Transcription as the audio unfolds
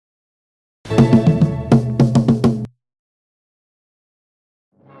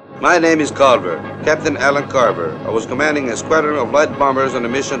My name is Carver, Captain Alan Carver. I was commanding a squadron of light bombers on a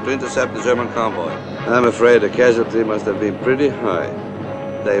mission to intercept the German convoy. I'm afraid the casualty must have been pretty high.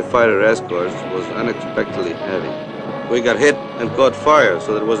 The fighter escort was unexpectedly heavy. We got hit and caught fire,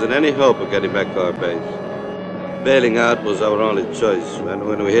 so there wasn't any hope of getting back to our base. Bailing out was our only choice, and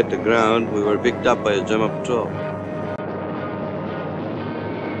when we hit the ground, we were picked up by a German patrol.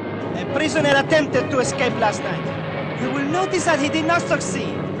 A prisoner attempted to escape last night. You will notice that he did not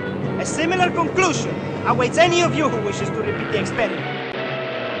succeed. A similar conclusion awaits any of you who wishes to repeat the experiment.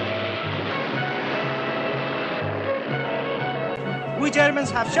 We Germans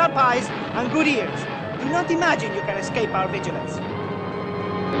have sharp eyes and good ears. Do not imagine you can escape our vigilance.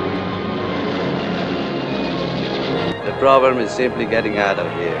 The problem is simply getting out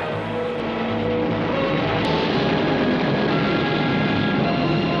of here.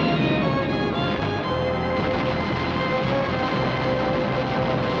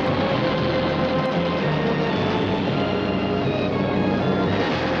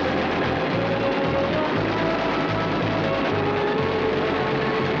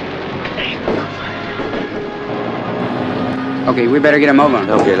 Okay, we better get him over.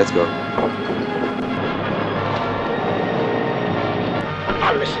 Okay, let's go.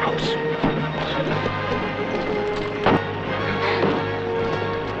 Alles raus.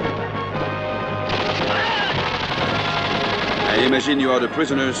 I imagine you are the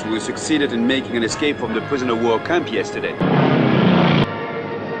prisoners who succeeded in making an escape from the prisoner of war camp yesterday.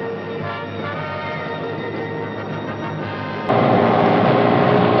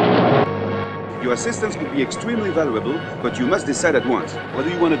 Your assistance would be extremely valuable, but you must decide at once. What do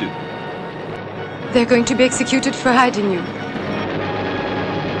you want to do? They're going to be executed for hiding you.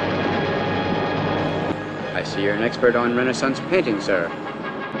 I see you're an expert on Renaissance painting, sir.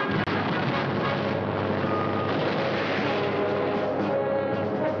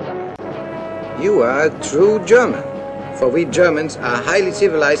 You are a true German, for we Germans are highly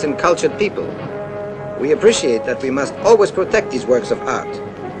civilized and cultured people. We appreciate that we must always protect these works of art.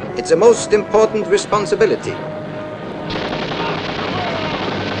 It's a most important responsibility.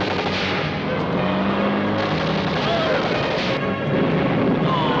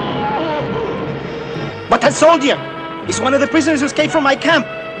 But that soldier is one of the prisoners who escaped from my camp.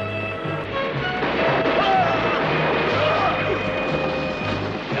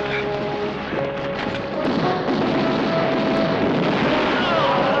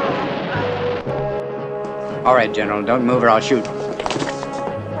 All right, General, don't move or I'll shoot.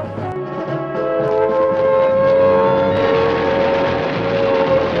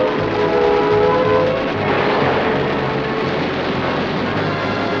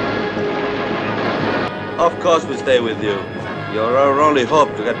 Of course we stay with you. You're our only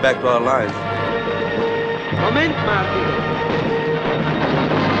hope to get back to our lines. Moment, Martin.